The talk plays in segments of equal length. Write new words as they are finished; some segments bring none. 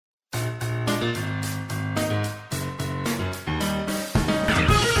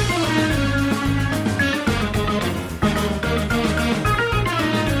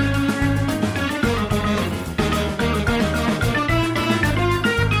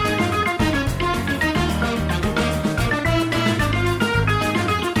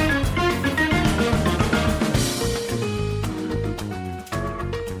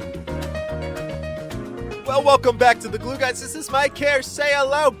Welcome back to the Glue Guys. This is Mike here. Say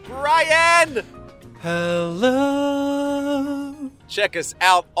hello, Brian. Hello. Check us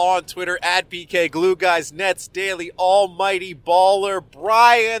out on Twitter at BK Glue Guys. Nets Daily Almighty Baller.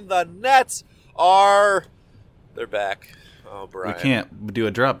 Brian, the Nets they're back. Oh, Brian. We can't do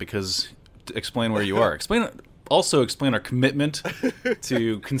a drop because explain where you are. Explain our commitment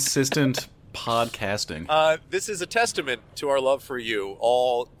to consistent podcasting. This is a testament to our love for you,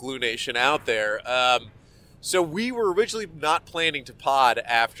 all Glue Nation out there. So we were originally not planning to pod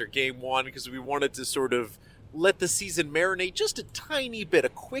after Game 1 because we wanted to sort of let the season marinate just a tiny bit, a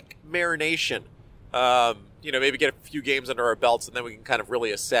quick marination. Maybe get a few games under our belts and then we can kind of really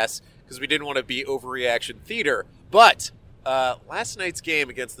assess because we didn't want to be overreaction theater. But last night's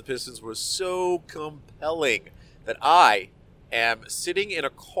game against the Pistons was so compelling that I am sitting in a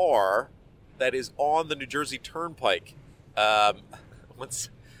car that is on the New Jersey Turnpike. I'm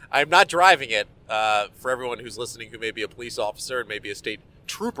not driving it. For everyone who's listening who may be a police officer and maybe a state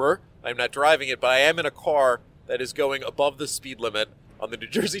trooper, I'm not driving it, but I am in a car that is going above the speed limit on the New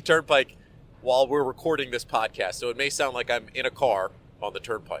Jersey Turnpike while we're recording this podcast. So it may sound like I'm in a car on the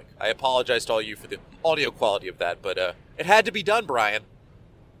Turnpike. I apologize to all you for the audio quality of that, but it had to be done, Brian.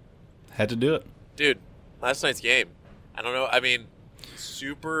 Had to do it. Dude, last night's game. I don't know. I mean,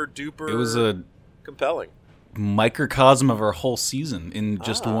 super duper It was a compelling microcosm of our whole season in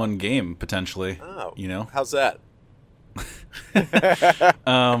just one game, potentially. Oh. You know? How's that?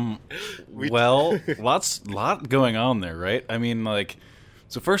 Lot going on there, right? I mean,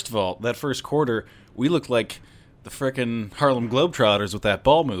 so first of all, that first quarter, we looked like the frickin' Harlem Globetrotters with that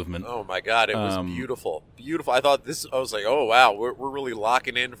ball movement. Oh my God, it was beautiful. Beautiful. I was like, oh wow, we're really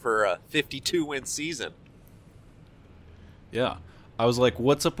locking in for a 52-win season. Yeah. I was like,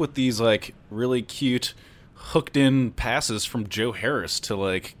 what's up with these, really cute hooked in passes from Joe Harris to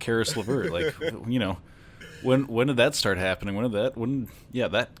Karis LeVert? When did that start happening?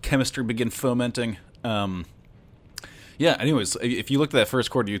 That chemistry begin fomenting? Anyways, if you looked at that first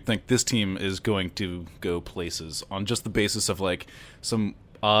quarter, you'd think this team is going to go places on just the basis of some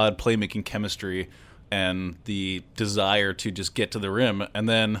odd playmaking chemistry and the desire to just get to the rim. And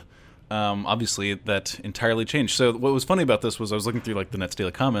then obviously that entirely changed. So what was funny about this was I was looking through the Nets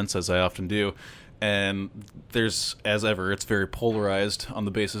Daily comments, as I often do, and there's, as ever, it's very polarized on the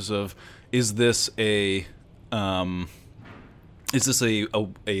basis of, is this a loss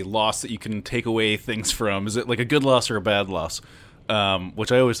that you can take away things from? Is it a good loss or a bad loss?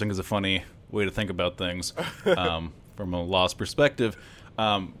 Which I always think is a funny way to think about things from a loss perspective.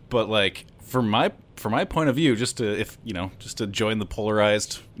 But from my point of view, just to join the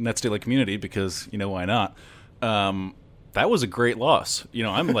polarized Nets Daily community, because why not? That was a great loss.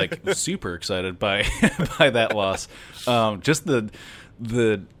 I'm super excited by that loss. Just there's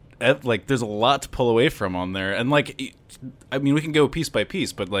a lot to pull away from on there, and we can go piece by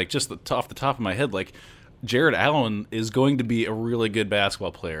piece, but just off the top of my head, Jared Allen is going to be a really good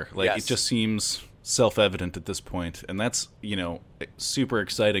basketball player. Yes. It just seems self-evident at this point, and that's super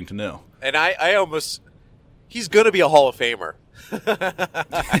exciting to know. And he's going to be a Hall of Famer.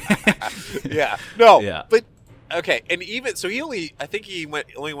 Yeah. No. Yeah. But okay, and even so, he only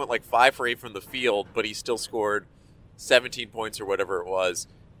went 5 for 8 from the field, but he still scored 17 points or whatever it was.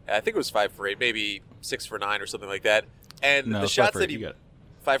 I think it was 5 for 8, maybe 6 for 9 or something like that. And the shots that he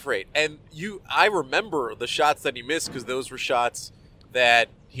 5 for 8, and I remember the shots that he missed because those were shots that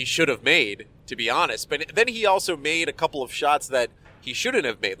he should have made, to be honest. But then he also made a couple of shots that he shouldn't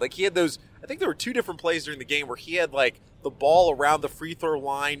have made. He had those. I think there were 2 different plays during the game where he had the ball around the free throw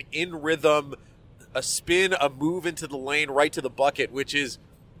line in rhythm, a spin, a move into the lane, right to the bucket, which is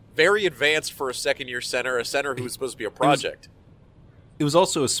very advanced for a second-year center, a center who was supposed to be a project. It was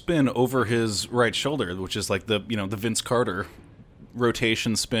also a spin over his right shoulder, which is the Vince Carter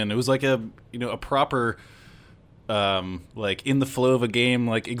rotation spin. It was a proper in the flow of a game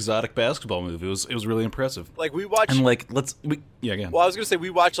exotic basketball move. It was really impressive. We watched and again. Well, I was gonna say we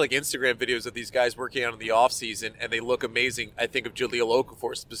watch Instagram videos of these guys working out in the off season, and they look amazing. I think of Jahlil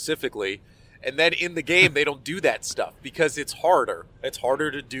Okafor specifically. And then in the game, they don't do that stuff because it's harder. It's harder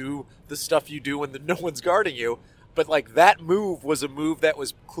to do the stuff you do when no one's guarding you. But that move was a move that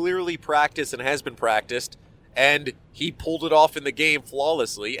was clearly practiced and has been practiced. and he pulled it off in the game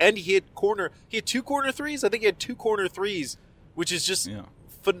flawlessly. And he had two corner threes. I think he had 2 corner threes, which is just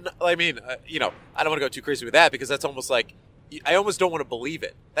I mean, I don't want to go too crazy with that because that's almost like I almost don't want to believe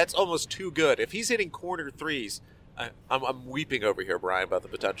it. That's almost too good. If he's hitting corner threes, I'm weeping over here, Brian, about the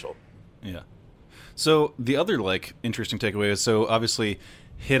potential. Yeah. So the other interesting takeaway is obviously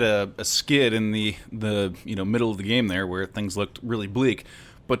hit a skid in the middle of the game there where things looked really bleak.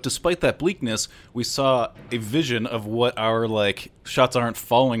 But despite that bleakness, we saw a vision of what our shots aren't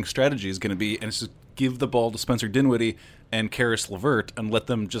falling strategy is going to be, and it's just give the ball to Spencer Dinwiddie and Karis LeVert and let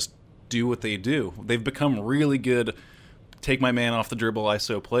them just do what they do. They've become really good take my man off the dribble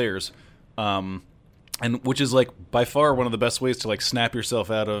ISO players, and which is by far one of the best ways to snap yourself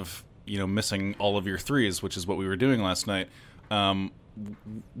out of missing all of your threes, which is what we were doing last night.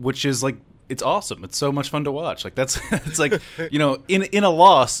 Which is it's awesome. It's so much fun to watch. That's it's in a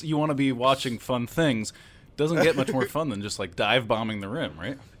loss you want to be watching fun things. Doesn't get much more fun than just dive bombing the rim,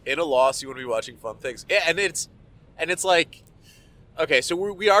 right? In a loss you want to be watching fun things. Yeah, and it's okay, so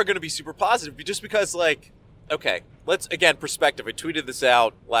we are going to be super positive just because okay, let's again perspective. I tweeted this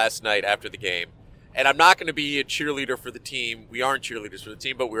out last night after the game. And I'm not going to be a cheerleader for the team. We aren't cheerleaders for the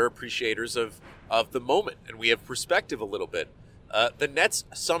team, but we're appreciators of the moment, and we have perspective a little bit. The Nets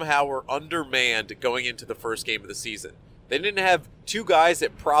somehow were undermanned going into the first game of the season. They didn't have 3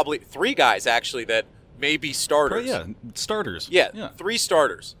 guys actually that may be starters. Yeah, starters. Yeah, 3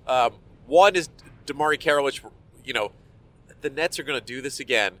 starters. One is Damari Carroll, which, the Nets are going to do this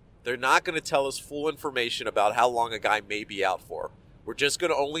again. They're not going to tell us full information about how long a guy may be out for. We're just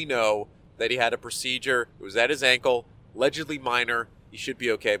going to only know that he had a procedure. It was at his ankle, allegedly minor. He should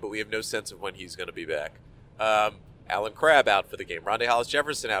be okay, but we have no sense of when he's going to be back. Alan Crabb out for the game. Rondae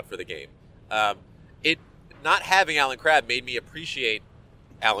Hollis-Jefferson out for the game. Not having Alan Crabb made me appreciate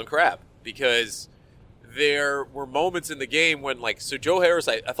Alan Crabb because there were moments in the game when, so Joe Harris,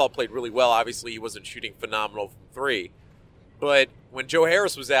 I thought played really well. Obviously, he wasn't shooting phenomenal from 3. But when Joe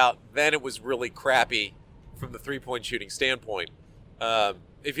Harris was out, then it was really crappy from the 3-point shooting standpoint.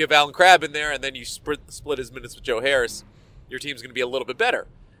 If you have Alan Crabb in there and then you split his minutes with Joe Harris, your team's going to be a little bit better.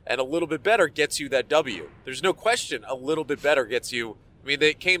 And a little bit better gets you that W. There's no question a little bit better gets you. I mean,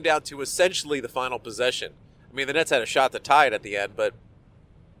 they came down to essentially the final possession. I mean, the Nets had a shot to tie it at the end, but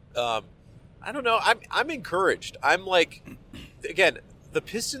I don't know. I'm encouraged. I'm again, the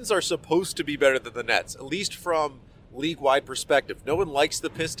Pistons are supposed to be better than the Nets, at least from league-wide perspective. No one likes the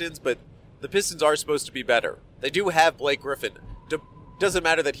Pistons, but the Pistons are supposed to be better. They do have Blake Griffin. Doesn't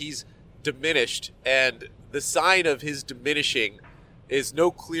matter that he's diminished, and the sign of his diminishing is no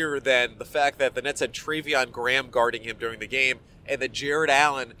clearer than the fact that the Nets had Travion Graham guarding him during the game, and that Jared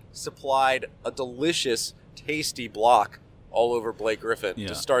Allen supplied a delicious, tasty block all over Blake Griffin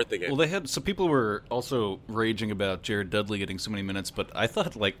to start the game. Well, people were also raging about Jared Dudley getting so many minutes, but I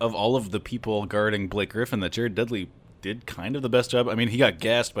thought, of all of the people guarding Blake Griffin, that Jared Dudley did kind of the best job. I mean, he got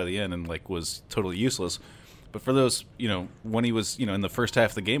gassed by the end and, was totally useless. But for those, when he was, in the first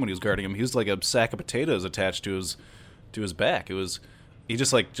half of the game when he was guarding him, he was like a sack of potatoes attached to his back. He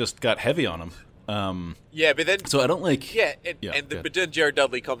just got heavy on him. But then so I don't but then Jared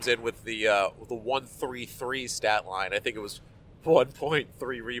Dudley comes in with the 1-3-3 stat line. I think it was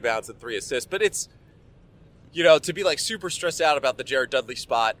 1.3 rebounds and 3 assists. But it's to be super stressed out about the Jared Dudley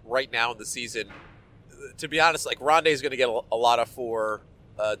spot right now in the season. To be honest, Rondé's going to get a lot of 4.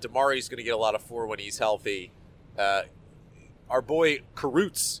 Damari's going to get a lot of 4 when he's healthy. Our boy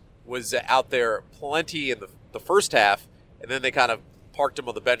Karutz was out there plenty in the first half, and then they kind of parked him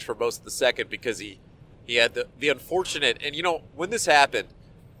on the bench for most of the second because he had the unfortunate, and when this happened,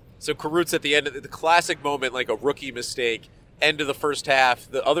 so Karutz at the end of the classic moment, like a rookie mistake, end of the first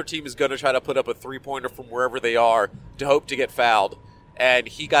half, the other team is going to try to put up a 3-pointer from wherever they are to hope to get fouled, and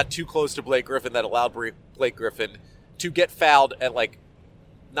he got too close to Blake Griffin that allowed Blake Griffin to get fouled at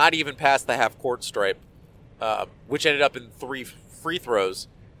not even past the half-court stripe, which ended up in 3 free throws.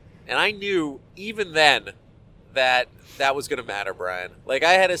 And I knew even then that was going to matter, Brian.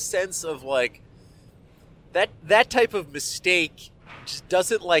 I had a sense of, that type of mistake just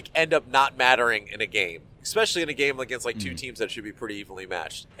doesn't, end up not mattering in a game, especially in a game against, 2 teams that should be pretty evenly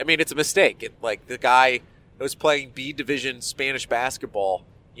matched. I mean, it's a mistake. The guy was playing B Division Spanish basketball,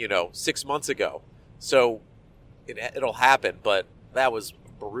 6 months ago. So it'll happen, but that was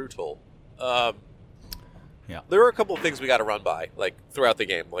brutal. There are a couple of things we got to run by, throughout the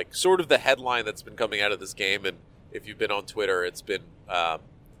game, sort of the headline that's been coming out of this game. And if you've been on Twitter, it's been an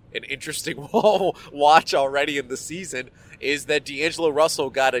interesting watch already in the season. Is that D'Angelo Russell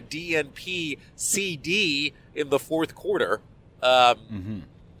got a DNP CD in the fourth quarter?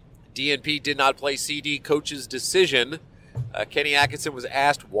 DNP did not play CD, coach's decision. Kenny Atkinson was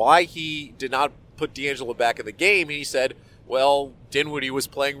asked why he did not put D'Angelo back in the game, and he said, well, Dinwiddie was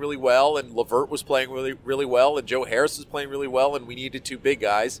playing really well, and LeVert was playing really, really well, and Joe Harris was playing really well, and we needed 2 big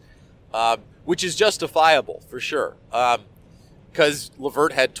guys, which is justifiable for sure. Because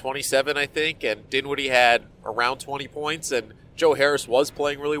LeVert had 27, I think, and Dinwiddie had around 20 points, and Joe Harris was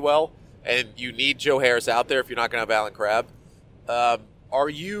playing really well, and you need Joe Harris out there if you're not going to have Allen Crabbe. Are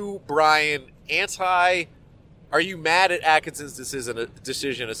you, Brian, are you mad at Atkinson's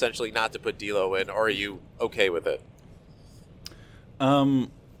decision essentially not to put D'Lo in, or are you okay with it? I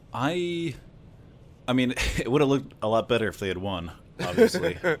mean, it would have looked a lot better if they had won,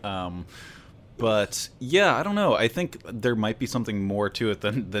 obviously. But yeah, I don't know. I think there might be something more to it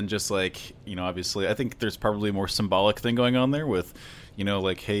than just like, obviously. I think there's probably a more symbolic thing going on there with,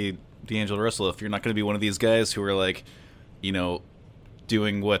 like, hey, D'Angelo Russell, if you're not going to be one of these guys who are like,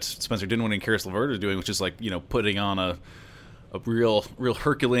 doing what Spencer Dinwiddie and Karis LeVert are doing, which is like, putting on a real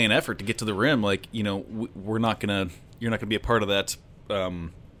Herculean effort to get to the rim, like, you're not gonna be a part of that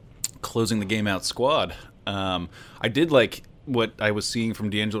closing the game out squad. I did like what I was seeing from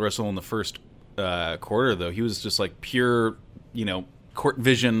D'Angelo Russell in the first quarter, though. He was just like pure, court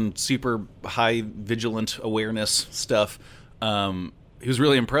vision, super high vigilant awareness stuff. He was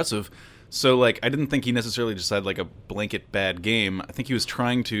really impressive. So, like, I didn't think he necessarily just had, like, a blanket bad game. I think he was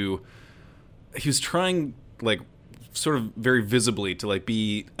trying, like, sort of very visibly to, like,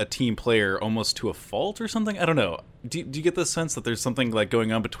 be a team player almost to a fault or something. I don't know. Do you get the sense that there's something, like,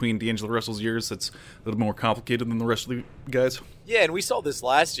 going on between D'Angelo Russell's years that's a little more complicated than the rest of the guys? Yeah, and we saw this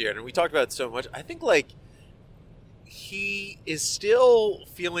last year, and we talked about it so much. I think, like, he is still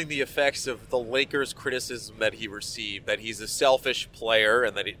feeling the effects of the Lakers' criticism that he received, that he's a selfish player,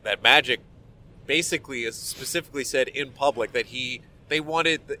 and that Magic basically has specifically said in public that they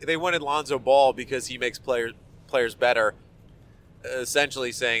wanted Lonzo Ball because he makes players better,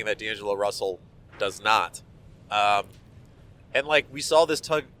 essentially saying that D'Angelo Russell does not. And like we saw this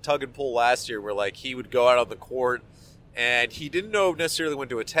tug and pull last year, where like he would go out on the court and he didn't know necessarily when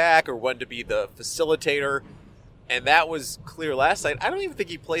to attack or when to be the facilitator. And that was clear last night. I don't even think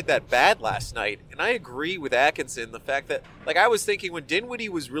he played that bad last night. And I agree with Atkinson, the fact that, like, I was thinking when Dinwiddie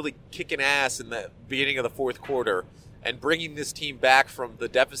was really kicking ass in the beginning of the fourth quarter and bringing this team back from the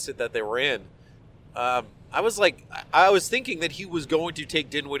deficit that they were in, I was thinking that he was going to take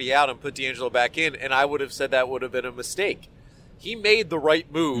Dinwiddie out and put D'Angelo back in, and I would have said that would have been a mistake. He made the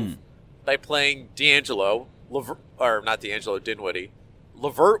right move by playing Dinwiddie.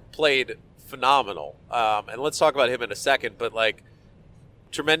 LeVert played phenomenal. And let's talk about him in a second, but like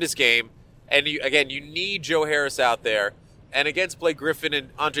tremendous game. And you need Joe Harris out there. And against Blake Griffin and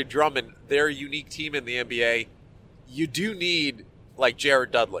Andre Drummond, they're a unique team in the NBA. You do need like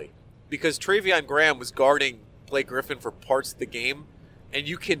Jared Dudley, because Treveon Graham was guarding Blake Griffin for parts of the game, and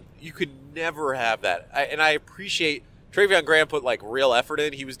you can never have that. I appreciate Treveon Graham put like real effort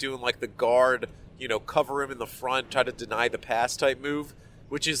in. He was doing like the guard, cover him in the front, try to deny the pass type move,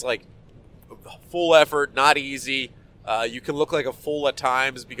 which is like full effort, not easy. You can look like a fool at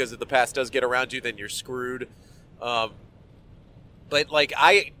times because if the pass does get around you, then you're screwed. But like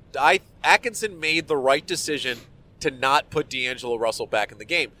Atkinson made the right decision to not put D'Angelo Russell back in the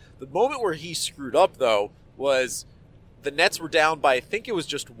game. The moment where he screwed up, though, was the Nets were down by, I think it was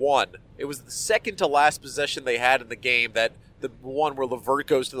just one. It was the second to last possession they had in the game, that the one where LeVert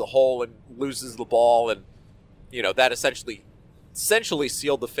goes to the hole and loses the ball, and that essentially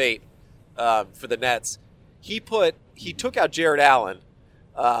sealed the fate for the Nets. He took out Jared Allen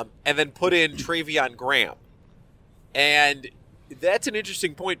and then put in Treveon Graham. And that's an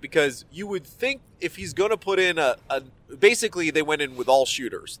interesting point, because you would think if he's going to put in basically they went in with all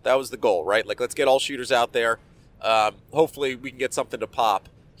shooters. That was the goal, right? Like, let's get all shooters out there. Hopefully we can get something to pop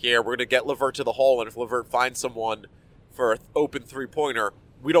here. We're going to get LeVert to the hole, and if LeVert finds someone for an open three-pointer,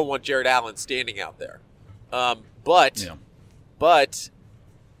 we don't want Jared Allen standing out there. But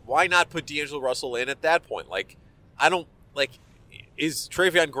why not put D'Angelo Russell in at that point? Like, is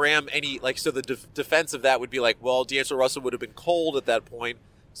Treveon Graham so the defense of that would be like, well, D'Angelo Russell would have been cold at that point,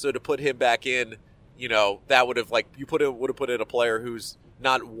 so to put him back in, that would have, like, would have put in a player who's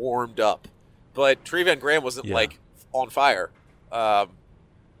not warmed up. But Treveon Graham wasn't like on fire. I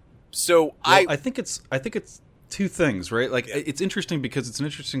think it's two things, right? Like, it's interesting because it's an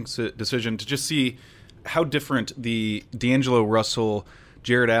interesting decision to just see how different the D'Angelo Russell,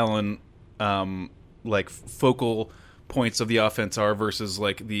 Jared Allen, focal points of the offense are versus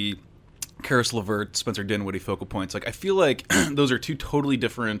like the Karis LeVert, Spencer Dinwiddie focal points. Like, I feel like those are two totally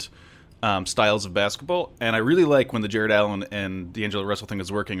different styles of basketball, and I really like when the Jared Allen and D'Angelo Russell thing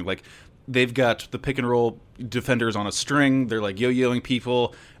is working. Like, they've got the pick and roll defenders on a string. They're like yo-yoing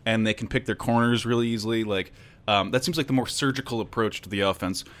people, and they can pick their corners really easily. Like, that seems like the more surgical approach to the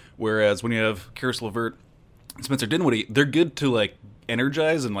offense. Whereas when you have Karis LeVert and Spencer Dinwiddie, they're good to like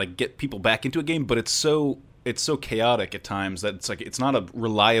energize and like get people back into a game, but it's so chaotic at times that it's like it's not a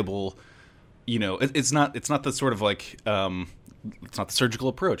reliable. It's not the sort of like it's not the surgical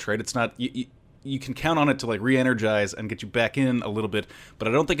approach, right? It's not you can count on it to like re-energize and get you back in a little bit, but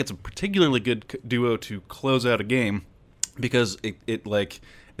I don't think it's a particularly good duo to close out a game because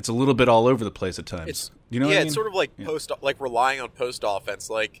it's a little bit all over the place at times. What I mean? It's sort of like like relying on post offense.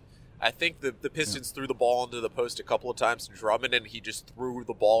 Like, I think the Pistons threw the ball into the post a couple of times to Drummond, and he just threw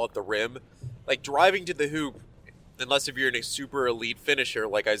the ball at the rim. Like, driving to the hoop, unless if you're in a super elite finisher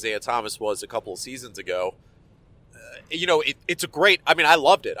like Isaiah Thomas was a couple of seasons ago, it's a great. I mean, I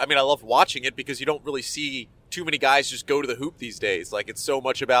loved it. I mean, I loved watching it because you don't really see too many guys just go to the hoop these days. Like, it's so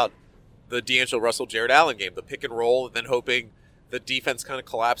much about the D'Angelo Russell, Jared Allen game, the pick and roll, and then hoping the defense kind of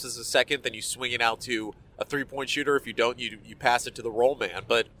collapses a second, then you swing it out to a three-point shooter. If you don't, you pass it to the roll man.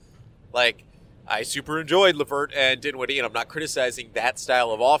 But, like, I super enjoyed LeVert and Dinwiddie, and I'm not criticizing that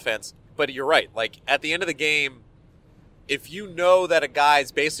style of offense. But you're right. Like, at the end of the game, if you know that a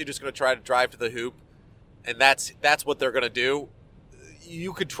guy's basically just going to try to drive to the hoop, and that's what they're going to do,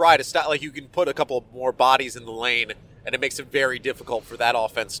 you could try to stop. Like, you can put a couple more bodies in the lane, and it makes it very difficult for that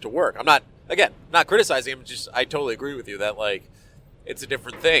offense to work. I'm not criticizing him. Just I totally agree with you that like it's a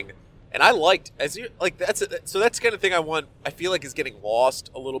different thing. And I liked that's the kind of thing I feel like is getting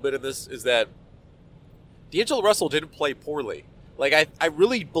lost a little bit in this is that D'Angelo Russell didn't play poorly. Like I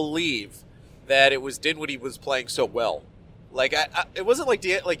really believe that it was Dinwiddie was playing so well. Like it wasn't like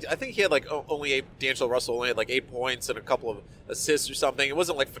I think he had like D'Angelo Russell only had like 8 points and a couple of assists or something. It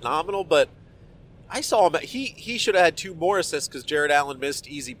wasn't like phenomenal, but I saw him. He should have had 2 more assists because Jared Allen missed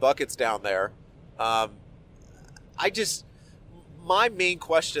easy buckets down there. My main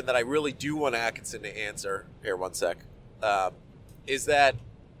question that I really do want Atkinson to answer here, one sec, is that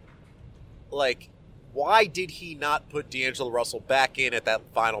like why did he not put D'Angelo Russell back in at that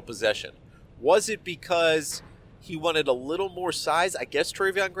final possession? Was it because he wanted a little more size? I guess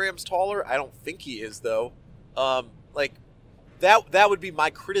Treveon Graham's taller. I don't think he is though. That would be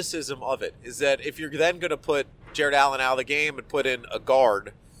my criticism of it, is that if you're then going to put Jared Allen out of the game and put in a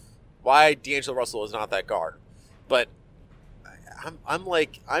guard, why D'Angelo Russell is not that guard. But I'm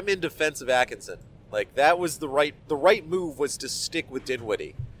in defense of Atkinson. Like, that was the right move was to stick with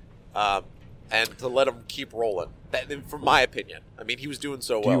Dinwiddie and to let him keep rolling. From my opinion. I mean, he was doing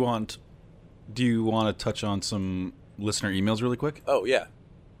so well. Do you want to touch on some listener emails really quick? Oh, yeah.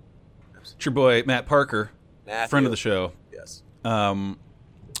 It's your boy, Matt Parker, Matthew. Friend of the show. Yes.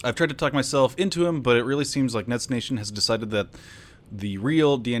 I've tried to talk myself into him, but it really seems like Nets Nation has decided that the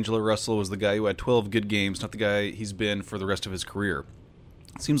real D'Angelo Russell was the guy who had 12 good games, not the guy he's been for the rest of his career.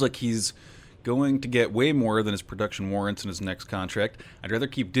 It seems like he's going to get way more than his production warrants in his next contract. I'd rather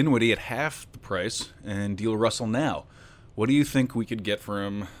keep Dinwiddie at half the price and deal Russell now. What do you think we could get for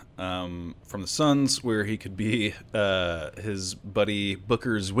him from the Suns, where he could be his buddy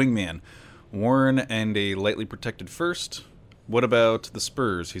Booker's wingman? Warren and a lightly protected first. What about the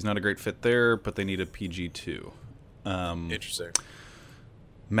Spurs? He's not a great fit there, but they need a PG too. Interesting.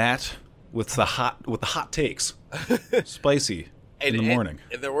 Matt with the hot takes, spicy in the morning.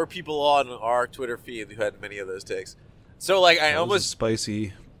 And there were people on our Twitter feed who had many of those takes. So like I almost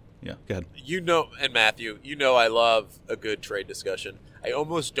spicy. Yeah, go ahead. And Matthew, I love a good trade discussion. I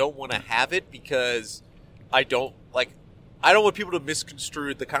almost don't want to have it because I don't want people to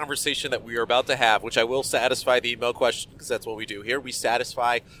misconstrue the conversation that we are about to have, which I will satisfy the email question because that's what we do here. We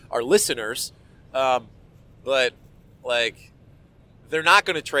satisfy our listeners. But, like, they're not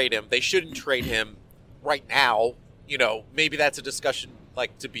going to trade him. They shouldn't trade him right now. Maybe that's a discussion,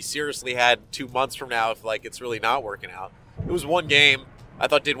 like, to be seriously had 2 months from now if, like, it's really not working out. It was one game. I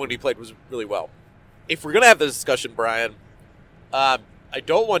thought Dinwiddie played was really well. If we're going to have this discussion, Brian, I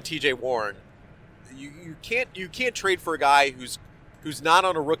don't want TJ Warren. You can't trade for a guy who's not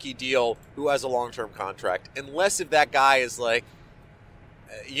on a rookie deal, who has a long-term contract, unless if that guy is, like,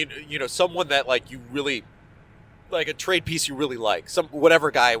 someone that, like, you really... like a trade piece you really like,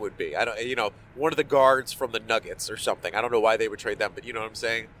 whatever guy it would be. I don't, one of the guards from the Nuggets or something. I don't know why they would trade them, but you know what I'm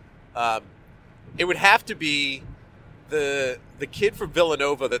saying. It would have to be the kid from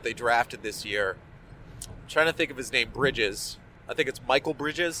Villanova that they drafted this year. I'm trying to think of his name, Bridges. I think it's Michael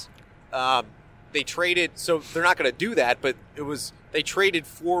Bridges. They traded, so they're not going to do that, but they traded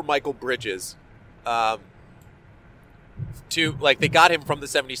for Michael Bridges. They got him from the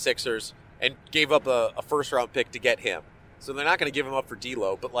 76ers. and gave up a first-round pick to get him. So they're not going to give him up for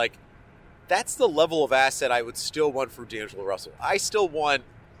D'Lo, but, like, that's the level of asset I would still want for D'Angelo Russell. I still want,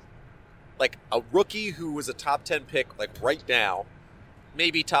 like, a rookie who was a top 10 pick, like, right now,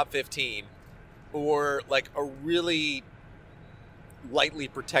 maybe top 15, or, like, a really lightly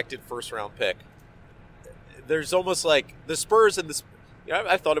protected first-round pick. There's almost, like, the Spurs and the... You know,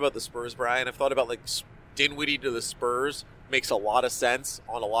 I've thought about the Spurs, Brian. I've thought about, like, Dinwiddie to the Spurs makes a lot of sense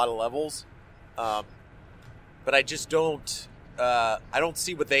on a lot of levels. But I just don't... I don't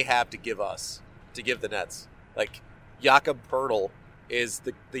see what they have to give us, to give the Nets. Like, Jakob Poeltl is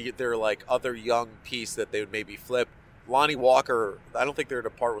their, like, other young piece that they would maybe flip. Lonnie Walker, I don't think they're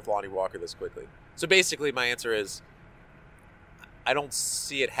going to part with Lonnie Walker this quickly. So basically my answer is I don't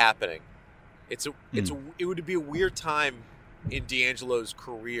see it happening. It would be a weird time in D'Angelo's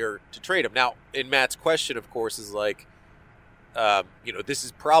career to trade him. Now, in Matt's question, of course, is like, this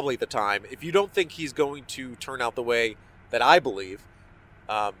is probably the time. If you don't think he's going to turn out the way that I believe,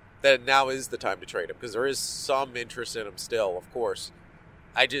 then now is the time to trade him, because there is some interest in him still, of course.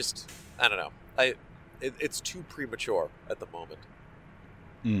 I don't know. It's too premature at the moment.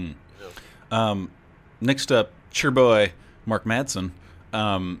 You know? Next up, cheer boy Mark Madsen.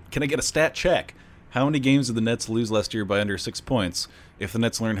 Can I get a stat check? How many games did the Nets lose last year by under 6 points? If the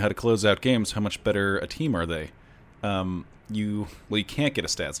Nets learn how to close out games, how much better a team are they? You can't get a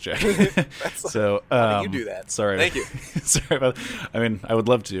stats check. So why do you do that? Sorry. Thank you. Sorry about that. I mean, I would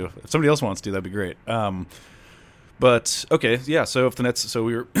love to. If somebody else wants to, that'd be great. But okay, yeah. So if the Nets,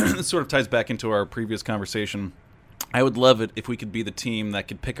 this sort of ties back into our previous conversation. I would love it if we could be the team that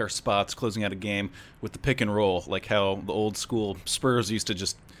could pick our spots closing out a game with the pick and roll, like how the old school Spurs used to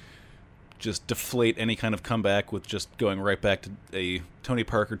just deflate any kind of comeback with just going right back to a Tony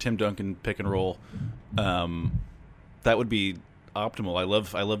Parker, Tim Duncan pick and roll. That would be optimal.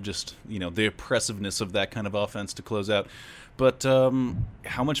 I love just, the oppressiveness of that kind of offense to close out. But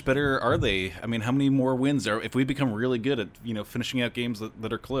how much better are they? I mean, how many more wins if we become really good at, finishing out games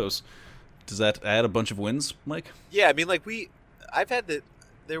that are close? Does that add a bunch of wins, Mike? Yeah, I mean, like I think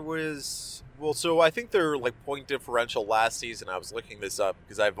their like point differential last season, I was looking this up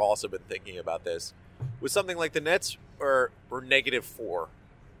because I've also been thinking about this, was something like the Nets were -4,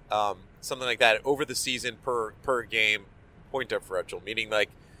 something like that over the season per game point differential, meaning like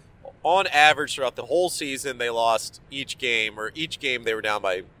on average throughout the whole season they lost each game they were down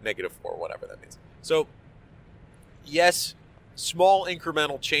by -4, whatever that means. So yes, small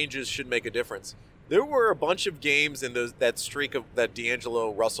incremental changes should make a difference. There were a bunch of games in that streak of that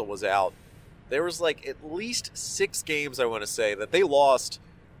D'Angelo Russell was out. There was like at least 6 games, I want to say, that they lost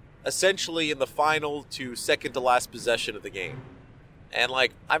essentially in the final to second to last possession of the game. And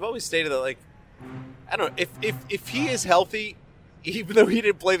like I've always stated that, like, I don't know, if he is healthy, even though he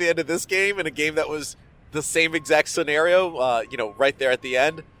didn't play the end of this game in a game that was the same exact scenario, right there at the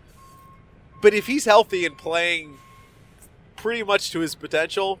end. But if he's healthy and playing pretty much to his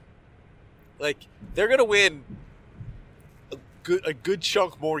potential, like, they're going to win a good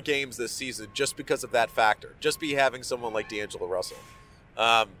chunk more games this season just because of that factor, just be having someone like D'Angelo Russell.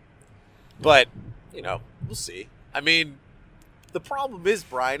 But, we'll see. I mean, the problem is,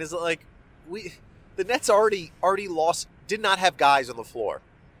 Brian, is that, like, the Nets already lost, did not have guys on the floor.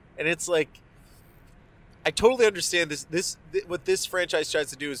 And it's like, I totally understand this what this franchise tries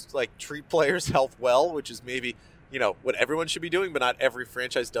to do is, like, treat players' health well, which is maybe, what everyone should be doing, but not every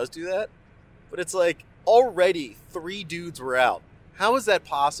franchise does do that. But it's like, already 3 dudes were out. How is that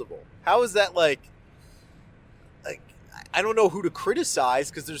possible? How is that, like I don't know who to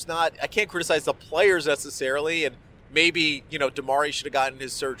criticize, because I can't criticize the players necessarily, and maybe, Damari should have gotten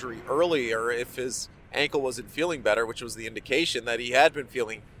his surgery earlier if his ankle wasn't feeling better, which was the indication that he had been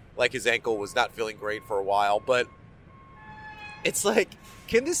feeling like his ankle was not feeling great for a while. But it's like,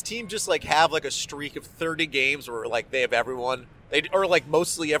 can this team just like have like a streak of 30 games where like they have everyone, or like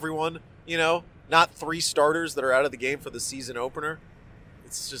mostly everyone, not 3 starters that are out of the game for the season opener?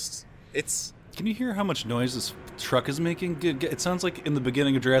 Can you hear how much noise this truck is making? It sounds like in the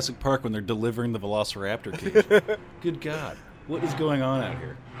beginning of Jurassic Park when they're delivering the Velociraptor cage. Good God. What is going on out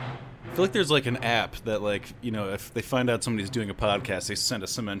here? I feel like there's like an app that, like, if they find out somebody's doing a podcast, they send a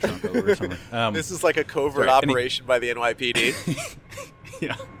cement trunk over or something. This is like a covert operation by the NYPD.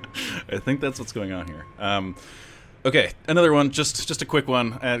 Yeah, I think that's what's going on here. Okay, another one, just a quick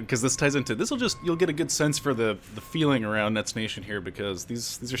one, because this ties into this. You'll get a good sense for the feeling around Nets Nation here, because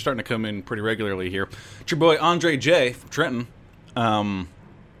these are starting to come in pretty regularly here. It's your boy Andre J from Trenton.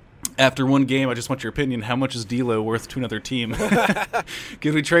 After one game, I just want your opinion. How much is D'Lo worth to another team?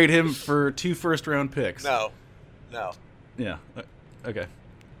 Could we trade him for 2 first-round picks? No. Yeah. Okay.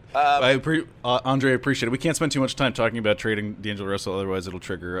 Andre, I appreciate it. We can't spend too much time talking about trading D'Angelo Russell, otherwise it'll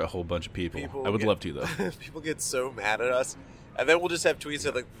trigger a whole bunch of people. I would love to, though. People get so mad at us, and then we'll just have tweets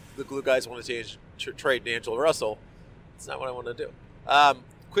that the Glue guys want to trade D'Angelo Russell. It's not what I want to do.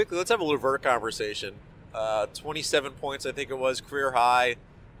 Quickly, let's have a LeVert conversation. 27 points, I think it was, career high.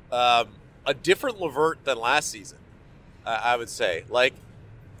 A different LeVert than last season, I would say. Like,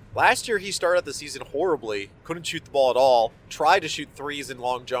 last year he started the season horribly, couldn't shoot the ball at all, tried to shoot threes and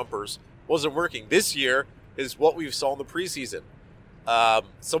long jumpers, wasn't working. This year is what we saw in the preseason.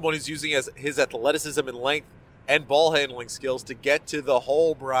 Someone who's using his athleticism and length and ball handling skills to get to the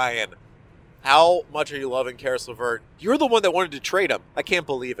hole, Brian. How much are you loving Caris LeVert? You're the one that wanted to trade him. I can't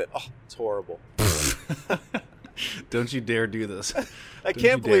believe it. Oh, it's horrible. Don't you dare do this. I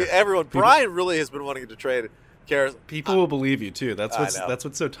can't believe everyone. Brian really has been wanting to trade Caris. People will believe you, too. That's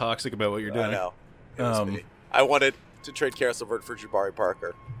what's so toxic about what you're doing. I know. It was me. I wanted to trade Caris LeVert for Jabari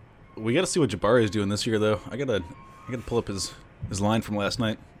Parker. We got to see what Jabari is doing this year, though. I gotta pull up his line from last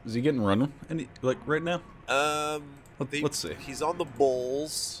night. Is he getting run right now? Let's see. He's on the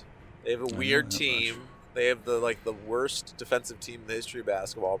Bulls. They have a weird team. They have the worst defensive team in the history of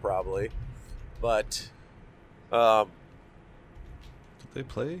basketball, probably. But did they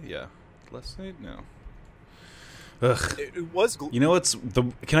play? Yeah, last night. No. Ugh. It was. You know what's the?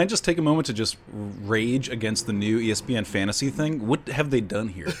 Can I just take a moment to just rage against the new ESPN fantasy thing? What have they done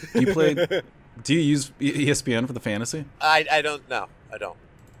here? Do you use ESPN for the fantasy? I don't know. I don't.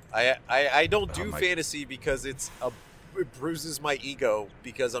 I don't do fantasy because it bruises my ego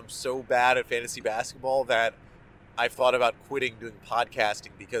because I'm so bad at fantasy basketball that I've thought about quitting doing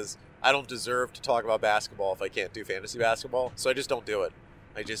podcasting because I don't deserve to talk about basketball if I can't do fantasy basketball. So I just don't do it.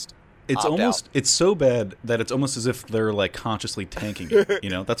 It's so bad that it's almost as if they're like consciously tanking it. You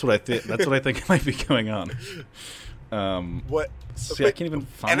know, that's what I think. That's what I think might be going on. See, I can't even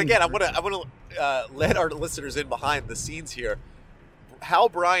find. And again, I want to let our listeners in behind the scenes here. How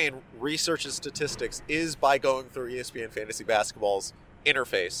Brian researches statistics is by going through ESPN Fantasy Basketball's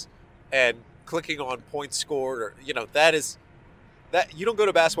interface and clicking on points scored, or that you don't go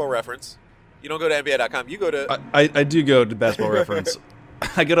to Basketball Reference, you don't go to NBA.com, you go to. I do go to Basketball Reference.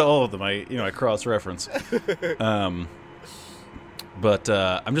 I go to all of them. I cross reference. But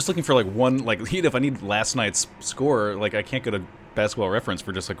I'm just looking for one if I need last night's score, I can't go to Basketball Reference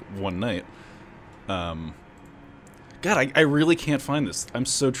for just one night. God, I really can't find this. I'm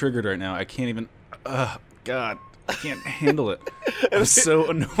so triggered right now. I can't even. God, I can't handle it. I'm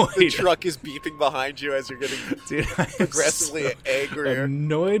so annoyed. The truck is beeping behind you as you're getting progressively angrier.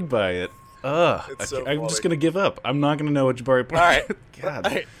 Annoyed by it. I'm just gonna give up. I'm not gonna know what Jabari Parker. All right, God.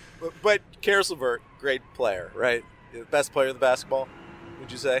 All right. But Caris LeVert, great player, right? Best player in the basketball.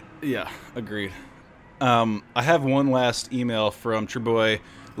 Would you say? Yeah, agreed. I have one last email from Triboy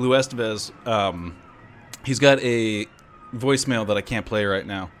Lou Estevez. He's got a voicemail that I can't play right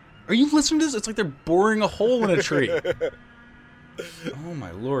now. Are you listening to this? It's like they're boring a hole in a tree. Oh my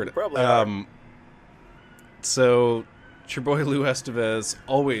lord. Probably are. So, your boy Lou Estevez,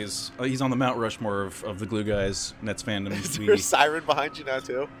 always, he's on the Mount Rushmore of the Glue Guys, Nets fandom. Is there a siren behind you now,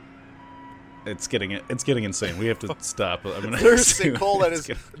 too? It's getting insane. We have to stop. There's a sinkhole that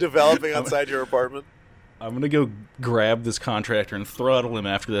is developing outside your apartment. I'm going to go grab this contractor and throttle him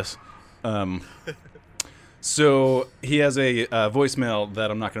after this. So he has a voicemail that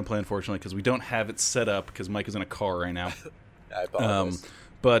I'm not going to play, unfortunately, because we don't have it set up because Mike is in a car right now. I apologize.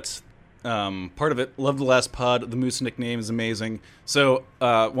 But part of it, love the last pod. The Moose nickname is amazing. So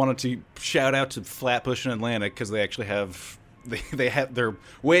wanted to shout out to Flatbush and Atlantic because they actually have they're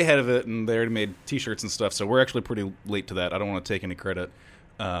way ahead of it and they already made T-shirts and stuff. So we're actually pretty late to that. I don't want to take any credit.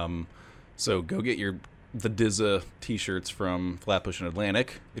 So go get the Dizza T-shirts from Flatbush and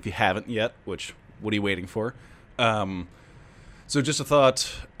Atlantic if you haven't yet. What are you waiting for? So just a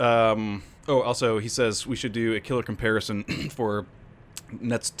thought. Also, he says we should do a killer comparison for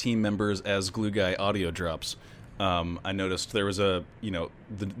Nets team members as Glue Guy audio drops. I noticed there was the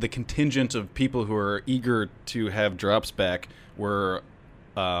contingent of people who are eager to have drops back were,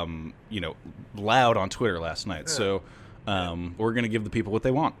 loud on Twitter last night. Yeah. So we're going to give the people what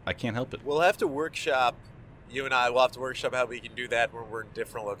they want. I can't help it. We'll have to workshop. You and I will have to workshop how we can do that when we're in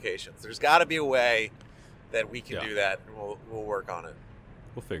different locations. There's got to be a way that we can do that, and we'll work on it.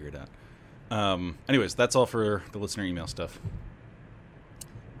 We'll figure it out. Anyways, that's all for the listener email stuff.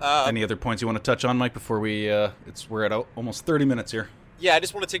 Any other points you want to touch on, Mike, before we're at almost 30 minutes here? Yeah, I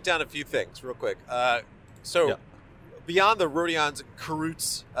just want to take down a few things real quick. Beyond the Rodions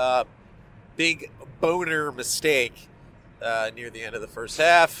Karut's big boner mistake near the end of the first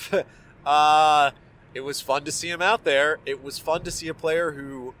half, it was fun to see him out there. It was fun to see a player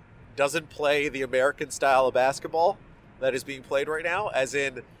who doesn't play the American style of basketball that is being played right now, as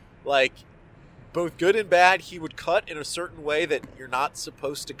in, like, both good and bad, he would cut in a certain way that you're not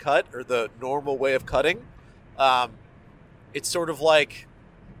supposed to cut, or the normal way of cutting. It's sort of like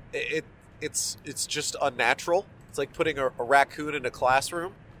it's just unnatural. It's like putting a raccoon in a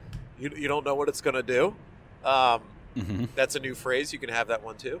classroom. You don't know what it's going to do. That's a new phrase. You can have that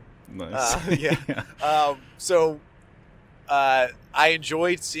one too. Nice. Yeah. So I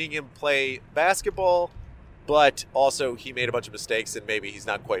enjoyed seeing him play basketball, but also he made a bunch of mistakes, and maybe he's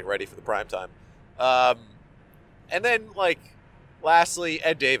not quite ready for the prime time. And then, like, lastly,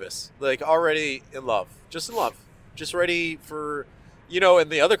 Ed Davis, like, already in love, just ready for,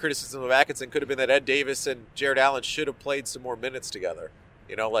 and the other criticism of Atkinson could have been that Ed Davis and Jared Allen should have played some more minutes together.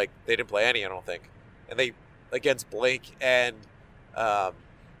 Like, they didn't play any, I don't think. And they, against Blake and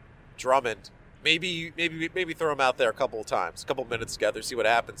Drummond, maybe throw him out there a couple of times, a couple of minutes together, see what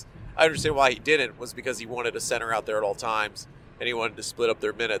happens. I understand why he didn't, was because he wanted a center out there at all times, and he wanted to split up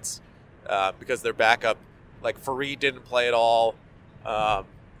their minutes. Because their backup, like Fareed, didn't play at all.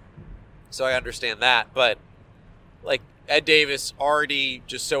 So I understand that. But, like, Ed Davis already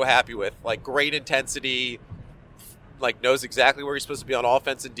just so happy with, like, great intensity, like, knows exactly where he's supposed to be on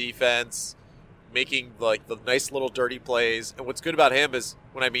offense and defense, making, like, the nice little dirty plays. And what's good about him is,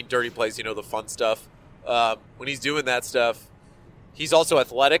 when I mean dirty plays, the fun stuff. When he's doing that stuff, he's also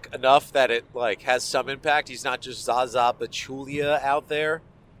athletic enough that it, like, has some impact. He's not just Zaza Pachulia out there.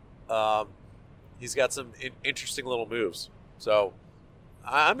 He's got some interesting little moves, so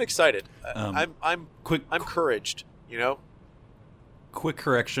I'm excited. I'm encouraged. Quick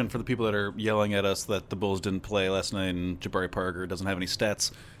correction for the people that are yelling at us that the Bulls didn't play last night and Jabari Parker doesn't have any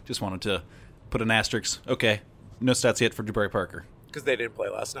stats. Just wanted to put an asterisk. Okay, no stats yet for Jabari Parker because they didn't play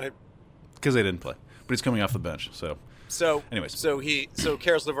last night. Because they didn't play, but he's coming off the bench. So anyways, so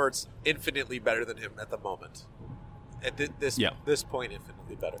Karis LeVert's infinitely better than him at the moment. At this point,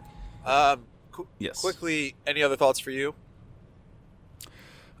 infinitely better. Yes. Quickly, any other thoughts for you?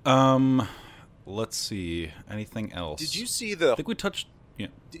 Let's see. Anything else? Did you see I think we touched. Yeah.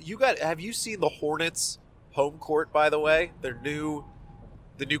 Have you seen the Hornets' home court? By the way, the new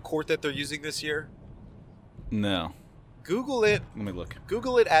court that they're using this year. No. Google it. Let me look.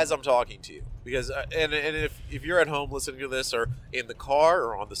 Google it as I'm talking to you, because and if you're at home listening to this, or in the car,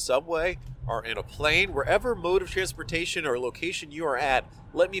 or on the subway, or in a plane, wherever mode of transportation or location you are at,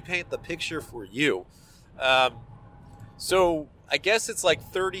 let me paint the picture for you. So I guess it's like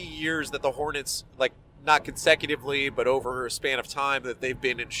 30 years that the Hornets, like, not consecutively, but over a span of time that they've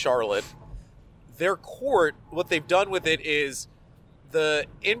been in Charlotte. Their court, what they've done with it is the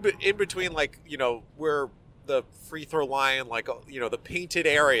in between, like, where the free throw line, like, the painted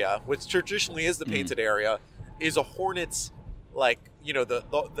area, which traditionally is the painted area, is a Hornets, like,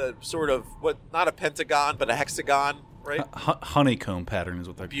 the sort of, not a pentagon, but a hexagon, right? Honeycomb pattern is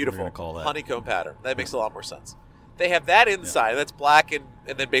what they're beautiful. Going to call that. Honeycomb pattern. That makes a lot more sense. They have that inside. That's black, and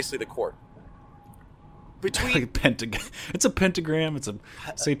then basically the court. Between like pentagon. It's a pentagram. It's a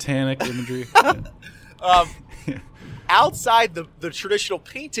satanic imagery. Outside the traditional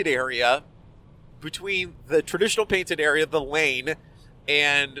painted area, between the traditional painted area, the lane,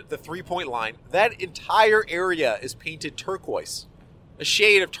 and the three-point line, that entire area is painted turquoise. A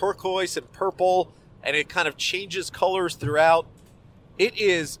shade of turquoise and purple, and it kind of changes colors throughout. It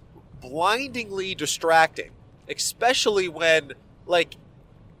is blindingly distracting, especially when, like,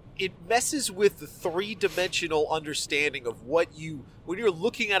 it messes with the three-dimensional understanding of when you're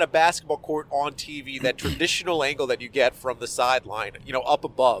looking at a basketball court on TV, that traditional angle that you get from the sideline, up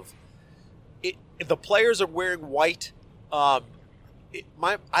above. The players are wearing white. I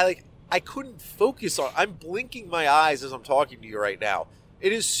couldn't focus on. I'm blinking my eyes as I'm talking to you right now.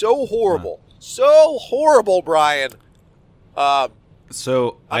 It is so horrible, so horrible, Brian.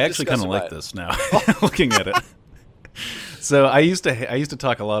 So I actually kind of like this now, looking at it. So I used to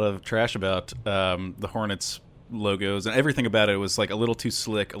talk a lot of trash about the Hornets logos, and everything about it was like a little too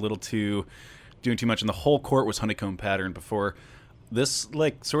slick, a little too doing too much, and the whole court was honeycomb pattern before. This,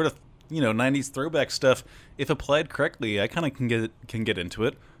 like, sort of 90s throwback stuff, if applied correctly, I kind of can get into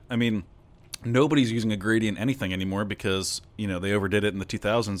it. I mean, nobody's using a gradient anything anymore because they overdid it in the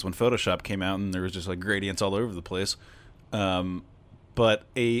 2000s when Photoshop came out and there was just like gradients all over the place. But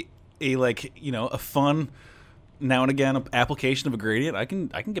a fun now and again application of a gradient, I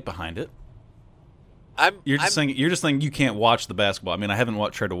can get behind it. You're just saying you can't watch the basketball. I mean, I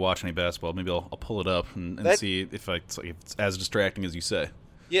haven't tried to watch any basketball. Maybe I'll pull it up and see if it's as distracting as you say.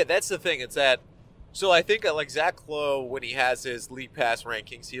 Yeah, that's the thing. It's that So I think like Zach Lowe, when he has his league pass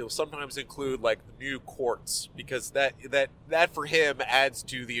rankings, he'll sometimes include like new courts because that for him adds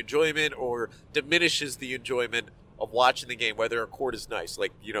to the enjoyment or diminishes the enjoyment of watching the game. Whether a court is nice,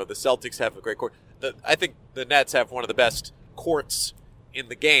 like the Celtics have a great court. I think the Nets have one of the best courts in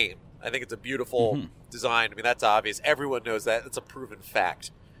the game. I think it's a beautiful design. I mean, that's obvious. Everyone knows that. It's a proven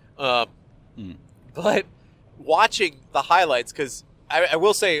fact. But watching the highlights, because I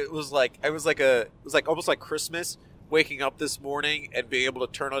will say it was like almost like Christmas, waking up this morning and being able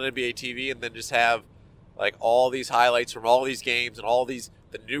to turn on NBA TV and then just have like all these highlights from all these games and all the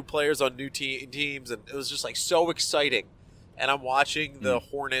new players on new teams, and it was just like so exciting. And I'm watching the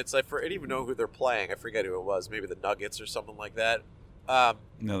Hornets. I didn't even know who they're playing. I forget who it was. Maybe the Nuggets or something like that. No,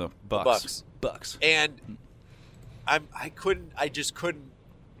 the Bucks. Bucks. And I couldn't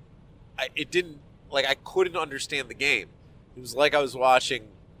understand the game. It was like I was watching.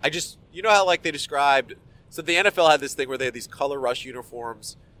 How like they described. So the NFL had this thing where they had these color rush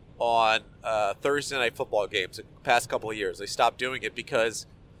uniforms on Thursday night football games in the past couple of years. They stopped doing it because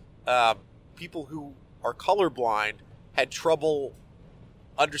people who are colorblind had trouble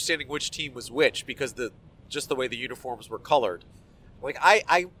understanding which team was which because just the way the uniforms were colored. Like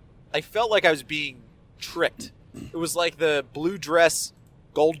I felt like I was being tricked. It was like the blue dress,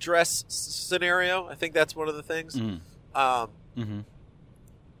 gold dress scenario. I think that's one of the things. I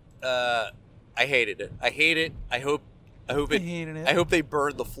hated it. I hate it. I hope they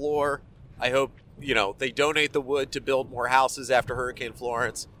burn the floor. I hope they donate the wood to build more houses after Hurricane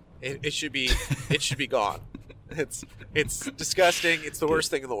Florence. It should be gone. It's disgusting. It's the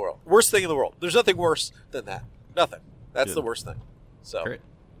worst thing in the world. Worst thing in the world. There's nothing worse than that. Nothing. That's the worst thing. So Great.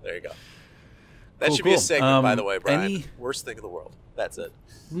 There you go. That should be a segment, by the way, Brian. Worst thing in the world. That's it.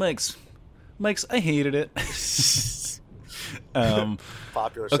 Mike's, I hated it.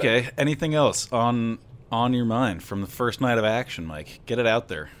 Popular. Okay. Anything else on your mind from the first night of action, Mike? Get it out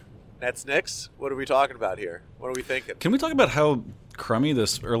there. Nets Knicks. What are we talking about here? What are we thinking? Can we talk about how crummy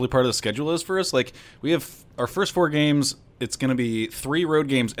this early part of the schedule is for us? Like, we have our first 4 games. It's going to be 3 road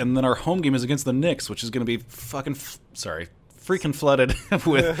games, and then our home game is against the Knicks, which is going to be freaking flooded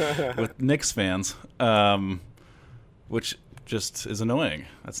with Knicks fans, which just is annoying.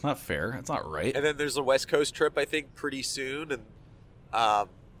 That's not fair. That's not right. And then there's a West Coast trip, I think, pretty soon, and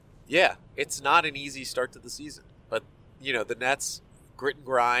it's not an easy start to the season. But the Nets, grit and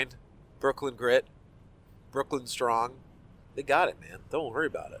grind, Brooklyn grit, Brooklyn strong. They got it, man. Don't worry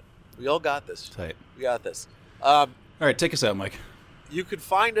about it. We all got this. Tight. We got this. All right, take us out, Mike. You can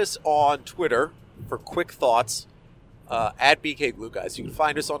find us on Twitter for quick thoughts at BK Glue Guys. You can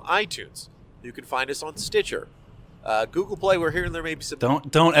find us on iTunes. You can find us on Stitcher, Google Play. We're hearing there may be some.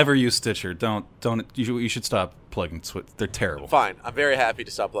 Don't ever use Stitcher. Don't. You should stop plugging. They're terrible. Fine. I'm very happy to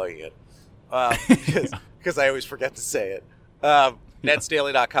stop plugging it because I always forget to say it.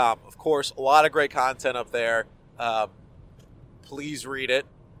 Netsdaily.com. Of course, a lot of great content up there. Please read it.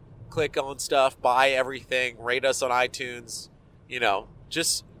 Click on stuff. Buy everything. Rate us on iTunes.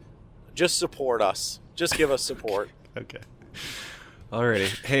 Just support us. Just give us support. Okay.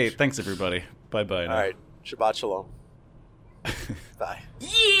 Alrighty. Hey, thanks everybody. Bye-bye now. All right. Shabbat shalom. Bye.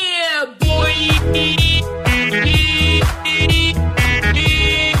 Yeah, boy!